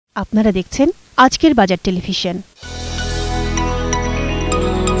আপনারা দেখছেন আজকের বাজার টেলিভিশন।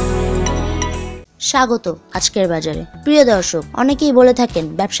 স্বাগত আজকের বাজারে। প্রিয় দর্শক, অনেকেই বলে থাকেন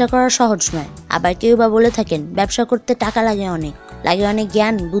ব্যবসা করা সহজ নয়, আবার কেউ বা বলে থাকেন ব্যবসা করতে টাকা লাগে অনেক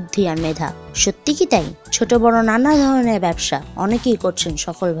জ্ঞান, বুদ্ধি আর মেধা। সত্যি কি তাই? ছোট বড় নানা ধরনের ব্যবসা অনেকেই করছেন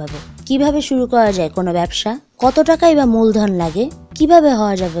সফলভাবে। কিভাবে শুরু করা যায় কোনো ব্যবসা? কত টাকাই বা মূলধন লাগে? কিভাবে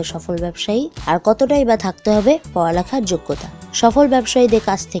হওয়া যাবে সফল ব্যবসায়ী? আর কতটাই বা থাকতে হবে পড়ালেখার যোগ্যতা? সফল ব্যবসায়ীদের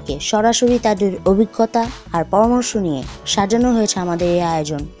কাছ থেকে সরাসরি তাদের অভিজ্ঞতা আর পরামর্শ নিয়ে সাজানো হয়েছে আমাদের এই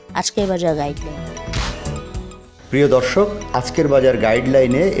আয়োজন আজকের বাজার গাইডলাইন। প্রিয় দর্শক, আজকের বাজার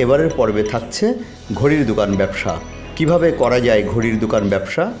গাইডলাইনে এবারের পর্বে থাকছে ঘড়ির দোকান ব্যবসা। কিভাবে করা যায় ঘড়ির দোকান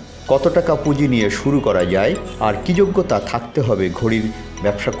ব্যবসা, কত টাকা পুঁজি নিয়ে শুরু করা যায়, আর কী যোগ্যতা থাকতে হবে ঘড়ির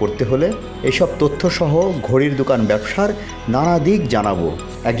ব্যবসা করতে হলে, এসব তথ্যসহ ঘড়ির দোকান ব্যবসার নানা দিক জানাবো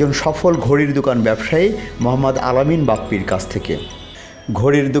একজন সফল ঘড়ির দোকান ব্যবসায়ী মোহাম্মদ আলামিন বাপ্পির কাছ থেকে।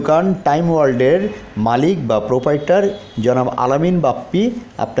 ঘড়ির দোকান টাইম ওয়ার্ল্ডের মালিক বা প্রোপাইটার জনাব আলামিন বাপ্পি,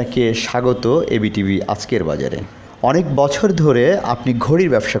 আপনাকে স্বাগত এবিটিভি আজকের বাজারে। অনেক বছর ধরে আপনি ঘড়ির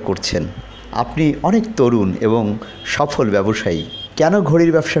ব্যবসা করছেন, আপনি অনেক তরুণ এবং সফল ব্যবসায়ী। কেন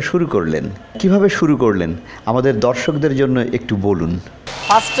ঘড়ির ব্যবসা শুরু করলেন, কিভাবে শুরু করলেন, আমাদের দর্শকদের জন্য একটু বলুন।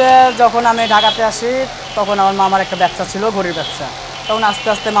 ফার্স্টে যখন আমি ঢাকাতে আসি তখন আমার মামার একটা ব্যবসা ছিল, ঘড়ির ব্যবসা। তখন আস্তে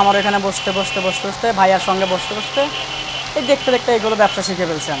আস্তে মামার এখানে বসতে ভাইয়ার সঙ্গে বসতে এই দেখতে এগুলো ব্যবসা শিখে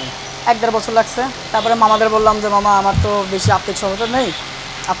ফেলছি আমি। 1-1.5 বছর লাগছে। তারপরে মামাদের বললাম যে মামা, আমার তো বেশি আর্থিক সমস্যা নেই,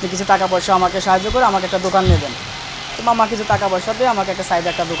 আপনি কিছু টাকা পয়সা আমাকে সাহায্য করে আমাকে একটা দোকান নেবেন। তো মামা কিছু টাকা পয়সা দিয়ে আমাকে একটা সাইডে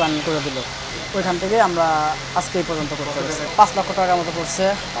একটা দোকান করে দিল। ওইখান থেকে আমরা আজকে এই পর্যন্ত করতে পেরেছি। 5 লক্ষ টাকার মতো পড়ছে,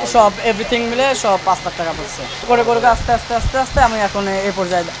 সব এভরিথিং মিলে সব 5 লাখ টাকা পড়ছে। করে আস্তে আমি এখন এই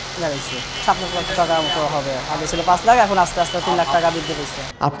পর্যায়ে দাঁড়িয়েছি। 7 লক্ষ টাকার মতো হবে। আগে ছিল 5 লাখ, এখন আস্তে 3 লাখ টাকা বৃদ্ধি পেয়েছে।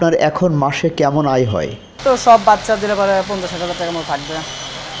 আপনার এখন মাসে কেমন আয় হয়? তো সব বাচ্চা দিলে পরে 50-60 হাজার টাকার মতো থাকবে।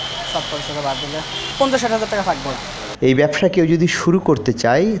 সব পয়সা বাদ দিলে 50-60 হাজার টাকা থাকবে। এই ব্যবসা কেউ যদি শুরু করতে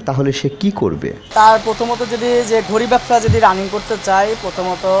চায় তাহলে সে কি করবে? তার প্রথমত যদি যে ঘড়ি ব্যবসা যদি রানিং করতে চায়,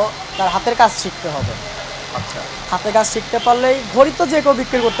 প্রথমত তার হাতের কাজ শিখতে হবে। আচ্ছা, হাতের কাজ শিখতে পারলেই ঘড়ি তো যে কেউ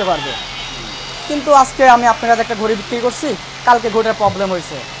বিক্রি করতে পারবে। কিন্তু আজকে আমি আপনার কাছে একটা ঘড়ি বিক্রি করছি, কালকে ঘড়িটার প্রবলেম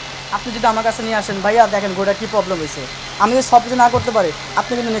হয়েছে, আপনি যদি আমার কাছে নিয়ে আসেন, ভাইয়া দেখেন ঘড়িটার কী প্রবলেম হয়েছে, আমি যদি সব কিছু না করতে পারি,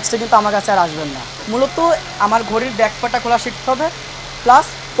 আপনি কিন্তু নেক্সটে কিন্তু আমার কাছে আর আসবেন না। মূলত আমার ঘড়ির ব্যাকপার্টটা খোলা শিখতে হবে, প্লাস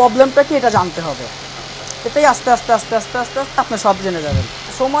প্রবলেমটা কি এটা জানতে হবে। এটাই আস্তে আস্তে আপনি সব জেনে যাবেন।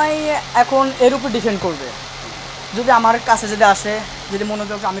 সময় এখন এর উপর ডিপেন্ড করবে। যদি আমার কাছে যদি আসে, যদি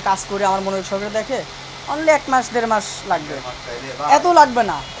মনোযোগ আমি কাজ করি, আমার মনোযোগ সহকারে দেখে, অনলি 1 মাস 1.5 মাস লাগবে, এত লাগবে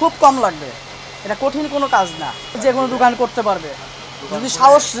না, খুব কম লাগবে। এটা কঠিন কোনো কাজ না, যে কোনো দোকান করতে পারবে।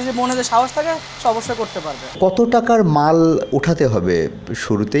 যদি মনে যে সাহস থাকে, সে অবশ্যই করতে পারবে। কত টাকার মাল উঠাতে হবে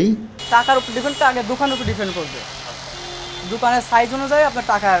শুরুতেই? টাকার উপর ডিপেন্ড, আগে দোকানের উপর ডিপেন্ড করবে। দোকানের সাইজ অনুযায়ী আপনার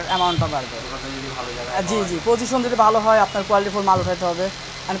টাকার অ্যামাউন্টটা বাড়বে। জি, পজিশন যদি ভালো হয়, আপনার কোয়ালিটিফুল মাল উঠাতে হবে।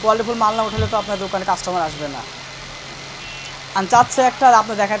 আর কোয়ালিটিফুল মাল না উঠালে তো আপনার দোকানে কাস্টমার আসবে না। আর চাচ্ছে একটা,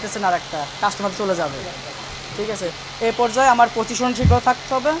 আপনি দেখাইতেছেন আর একটা, কাস্টমার চলে যাবে। ঠিক আছে, এই পর্যায়ে আমার পজিশন ঠিকভাবে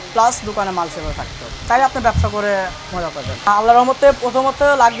থাকতে হবে, প্লাস দোকানে মাল সেভাবে থাকতে হবে, তাই আপনি ব্যবসা করে মজা পাবেন। আল্লাহর রহমতে প্রথমত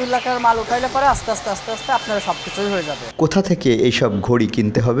 1-2 লাখের মাল উঠাইলে পরে আস্তে আস্তে আপনার সব কিছুই হয়ে যাবে। কোথা থেকে এইসব ঘড়ি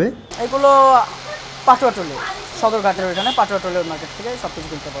কিনতে হবে? এগুলো পাটুয়াটলি, সদরঘাটের ওইখানে পাটুয়াটলির মার্কেট থেকে সব কিছু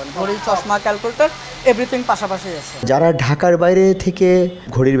কিনতে পারেন। ঘড়ি, চশমা, ক্যালকুলেটর, এভরিথিং পাশাপাশি আছে। যারা ঢাকার বাইরে থেকে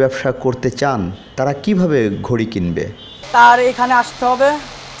ঘড়ির ব্যবসা করতে চান, তারা কিভাবে ঘড়ি কিনবে? তার এখানে আসতে হবে।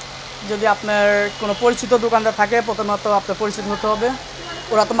 যদি আপনার কোনো পরিচিত দোকানদার থাকে, প্রথমত আপনার পরিচিত হতে হবে।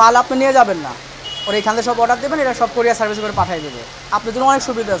 ওরা তো মাল আপনি নিয়ে যাবেন না, ওরা এখান থেকে সব অর্ডার দেবেন, এরা সব কোরিয়ার সার্ভিস করে পাঠিয়ে দেবে। আপনার জন্য অনেক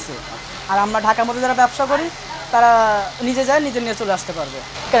সুবিধা আছে। আর আমরা ঢাকার মধ্যে যারা ব্যবসা করি, তারা নিজে যায়, নিজে নিয়ে চলে আসতে পারবে।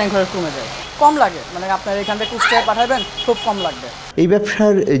 ক্যারিং খরচ কমে যায়, কম লাগে। মানে আপনার এখান থেকে কুষ্টিয়ায় পাঠাবেন, খুব কম লাগবে। এই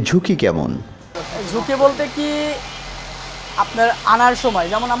ব্যবসার ঝুঁকি কেমন? ঝুঁকি বলতে কি, আপনার আনার সময়,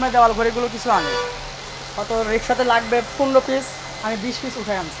 যেমন আমরা দেওয়াল ঘড়িগুলো কিছু আনি, হয়তো রিক্সাতে লাগবে 15 পিস, আমি 20 পিস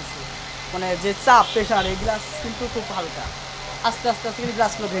উঠে আনতেছি। মানে যে চাপ, প্রেশার, এই গ্লাস কিন্তু খুব হালকা, আস্তে কিন্তু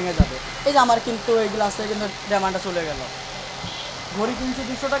গ্লাসগুলো ভেঙে যাবে। এই যে আমার কিন্তু এই গ্লাসে কিন্তু ডিমান্ডটা চলে গেল। ঘড়ি কিনছি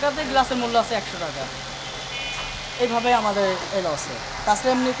 200 টাকাতে, গ্লাসের মূল্য আছে 100 টাকা। এইভাবে আমাদের এই লসে, তাছাড়া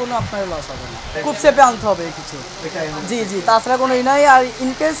এমনি কোনো আপনার লস হবে না। খুব সেপে আনতে হবে কিছু। জি, তাছাড়া কোনো নাই। আর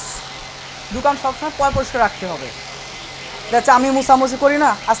ইনকেস দোকান সবসময় পরিষ্কার রাখতে হবে। দেখছে আমি মুছামুছি করি না,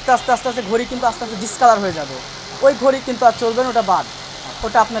 আস্তে আস্তে ঘড়ি কিন্তু আস্তে ডিসকালার হয়ে যাবে। ওই ঘড়ি কিন্তু আর চলবে না, ওটা বাদ,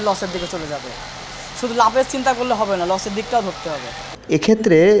 ওটা আপনার লসের দিকে চলে যাবে। শুধু লাভের চিন্তা করলে হবে না, লসের দিকটাও ধরতে হবে।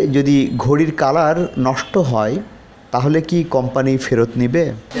 এক্ষেত্রে যদি ঘড়ির কালার নষ্ট হয়, তাহলে কি কোম্পানি ফেরত নেবে?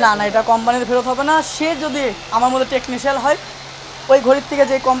 না, এটা কোম্পানির ফেরত হবে না। সে যদি আমার মধ্যে টেকনিশিয়াল হয়, ওই ঘড়ির থেকে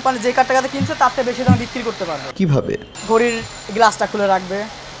যে কোম্পানি যে টাকাতে কিনছে তার থেকে বেশি দামে বিক্রি করতে পারবে। কিভাবে? ঘড়ির গ্লাসটা খুলে রাখবে,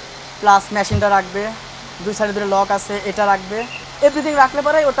 প্লাস মেশিনটা রাখবে, 2 সাইডে দুটো লক আছে, এটা রাখবে, এভরিথিং রাখলে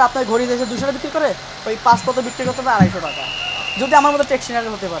পরে ওটা আপনার ঘড়ি দেশে 200 টাকা বিক্রি করে, ওই 5 কত বিক্রি করতে হবে 250 টাকা, যদি আমার মতো টেকনিশিয়ান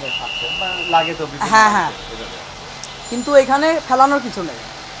হতে পারে। লাগে তো হ্যাঁ, কিন্তু এখানে ফেলানোর কিছু নেই,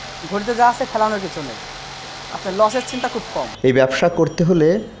 ঘড়িতে যা আছে ফেলানোর কিছু নেই, আপনার লসের চিন্তা খুব কম। এই ব্যবসা করতে হলে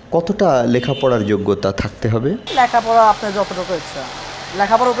কতটা লেখাপড়ার যোগ্যতা থাকতে হবে? লেখাপড়া আপনার যতটুকু ইচ্ছা,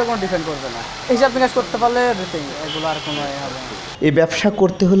 লেখাপড়ার উপরে কোনো ডিপেন্ড করবে না, হিসাব নিকাশ করতে পারলে এভরিথিং, এগুলো আর কোনো হবে না। এই ব্যবসা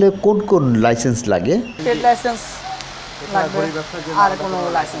করতে হলে কোন কোন লাইসেন্স লাগে? ট্রেড লাইসেন্স লাগবে, আর কোনো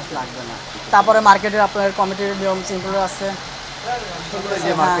লাইসেন্স লাগবে না। তারপরে মার্কেটের আপনার কমিটির নিয়ম শৃঙ্খলা আছে,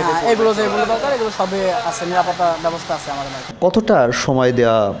 এগুলো যেগুলো দরকার এগুলো সবই আছে, নিরাপত্তা ব্যবস্থা আছে আমাদের মার্কেটে। কতটা সময়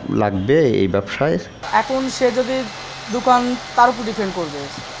দেওয়া লাগবে এই ব্যবসায়? এখন সে যদি দোকান তার উপর ডিপেন্ড করবে,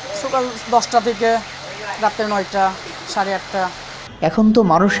 সকাল 10টা থেকে রাত্রে 9টা 8:30। এখন তো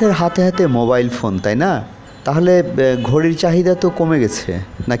মানুষের হাতে হাতে মোবাইল ফোন, তাই না? তাহলে ঘড়ির চাহিদা তো কমে গেছে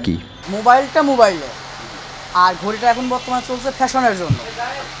নাকি? মোবাইলটা মোবাইলে, আর ঘড়িটা এখন বর্তমানে চলছে ফ্যাশনের জন্য।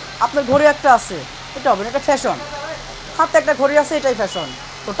 আপনার ঘড়ি একটা আছে, এটা হবে এটা ফ্যাশন, হাতে একটা ঘড়ি আছে, এটাই ফ্যাশন,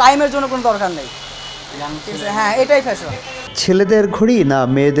 তো টাইমের জন্য কোনো দরকার নেই। হ্যাঁ, এটাই ফ্যাশন। ছেলেদের ঘড়ি না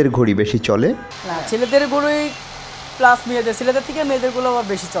মেয়েদের ঘড়ি বেশি চলে? না, ছেলেদের ঘড়ি প্লাস মেয়েদের, ছেলেদের থেকে মেয়েদেরগুলো আবার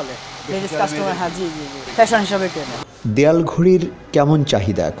বেশি চলে, লেডিস কাস্টমার। হ্যাঁ, জি, ফ্যাশন হিসাবে কেনে। দেয়াল ঘড়ির কেমন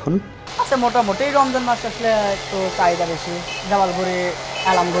চাহিদা এখন? আচ্ছা, মোটামুটি রমজান মাস আসলে একটু চাহিদা বেশি, দেওয়াল ঘড়ি,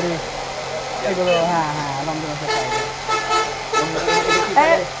 অ্যালার্ম ঘড়ি, এগুলো। হ্যাঁ, রমজান মাসের চাহিদা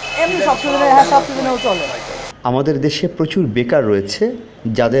এমনি সব সিজনে, সব সিজনেও চলে। আমাদের দেশে প্রচুর বেকার রয়েছে,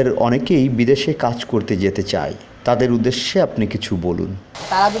 যাদের অনেকেই বিদেশে কাজ করতে যেতে চায়, তাদের উদ্দেশ্যে আপনি কিছু বলুন।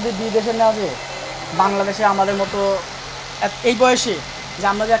 তারা যদি বিদেশে না যায়, বাংলাদেশে আমাদের মতো এই বয়সে যে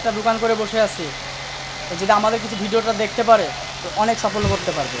আমরা যে একটা দোকান করে বসে আছি, যদি আমাদের কিছু ভিডিওটা দেখতে পারে তো অনেক সফল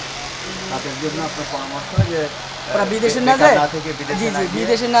করতে পারবে। তাদের জন্য আপনার পরামর্শ যে ওরা বিদেশে না যায়, জি,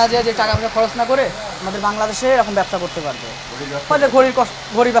 বিদেশে না যায়, যে টাকা পয়সা খরচ না করে আমাদের বাংলাদেশে এরকম ব্যবসা করতে পারবে। হয়তো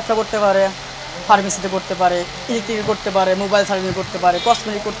ঘড়ির ব্যবসা করতে পারে, ফার্মেসিতে করতে পারে, ইলেকট্রিক করতে পারে, মোবাইল সার্ভিস করতে পারে,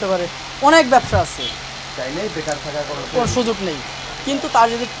 কসমেটিক করতে পারে, অনেক ব্যবসা আছে। চাইলেই বেকার থাকার কোনো সুযোগ নেই, কিন্তু তার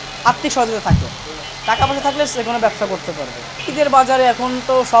যদি আর্থিক সহযোগিতা থাকে, টাকা পয়সা থাকলে সে কোনো ব্যবসা করতে পারবে। ঈদের বাজারে এখন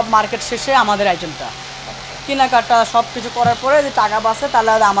তো সব মার্কেট শেষে আমাদের আইটেমটা কেনাকাটা সব কিছু করার পরে যে টাকা বাঁচে,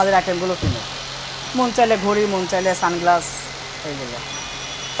 তাহলে আমাদের আইটেমগুলো কিনে, মন চাইলে ঘড়ি, মন চাইলে সানগ্লাস, এইগুলো।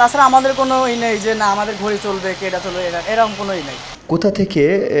 তাছাড়া আমাদের কোনো নেই যে না আমাদের ঘড়ি চলবে কি এটা চলবে, এরকম কোনোই নেই। কোথা থেকে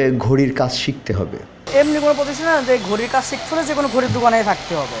ঘড়ির কাজ শিখতে হবে? এমনি কোনো প্রতিষ্ঠান না যে ঘড়ির কাজ শিখতে হলে যে কোনো ঘড়ির দোকানেই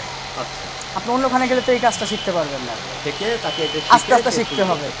থাকতে হবে। আপনি অন্যখানে গেলে তো এই কাজটা শিখতে পারবেন না, থেকে তাকে আস্তে আস্তে শিখতে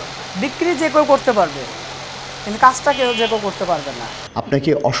হবে। বিক্রি যে কেউ করতে পারবে, কিন্তু কাজটা কেউ যে কেউ করতে পারবে না।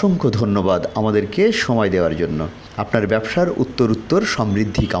 আপনাকে অসংখ্য ধন্যবাদ আমাদেরকে সময় দেওয়ার জন্য। আপনার ব্যবসার উত্তর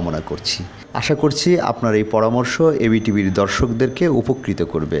সমৃদ্ধি কামনা করছি। আশা করছি আপনার এই পরামর্শ এবিটিভির দর্শকদেরকে উপকৃত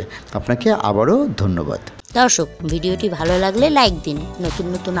করবে। আপনাকে আবারও ধন্যবাদ। দর্শক, ভিডিওটি ভালো লাগলে লাইক দিন। নতুন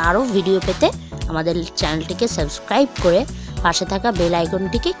নতুন আরও ভিডিও পেতে আমাদের চ্যানেলটিকে সাবস্ক্রাইব করে পাশে থাকা বেল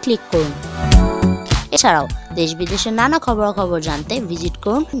আইকনটিকে ক্লিক করুন। এছাড়াও দেশ বিদেশের নানা খবরাখবর জানতে ভিজিট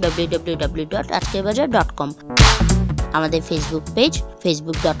করুন www.ajkerbazar.com। আমাদের ফেসবুক পেজ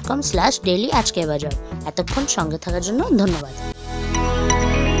facebook.com/daily ajkerbazaar। এতক্ষণ সঙ্গে থাকার জন্য ধন্যবাদ।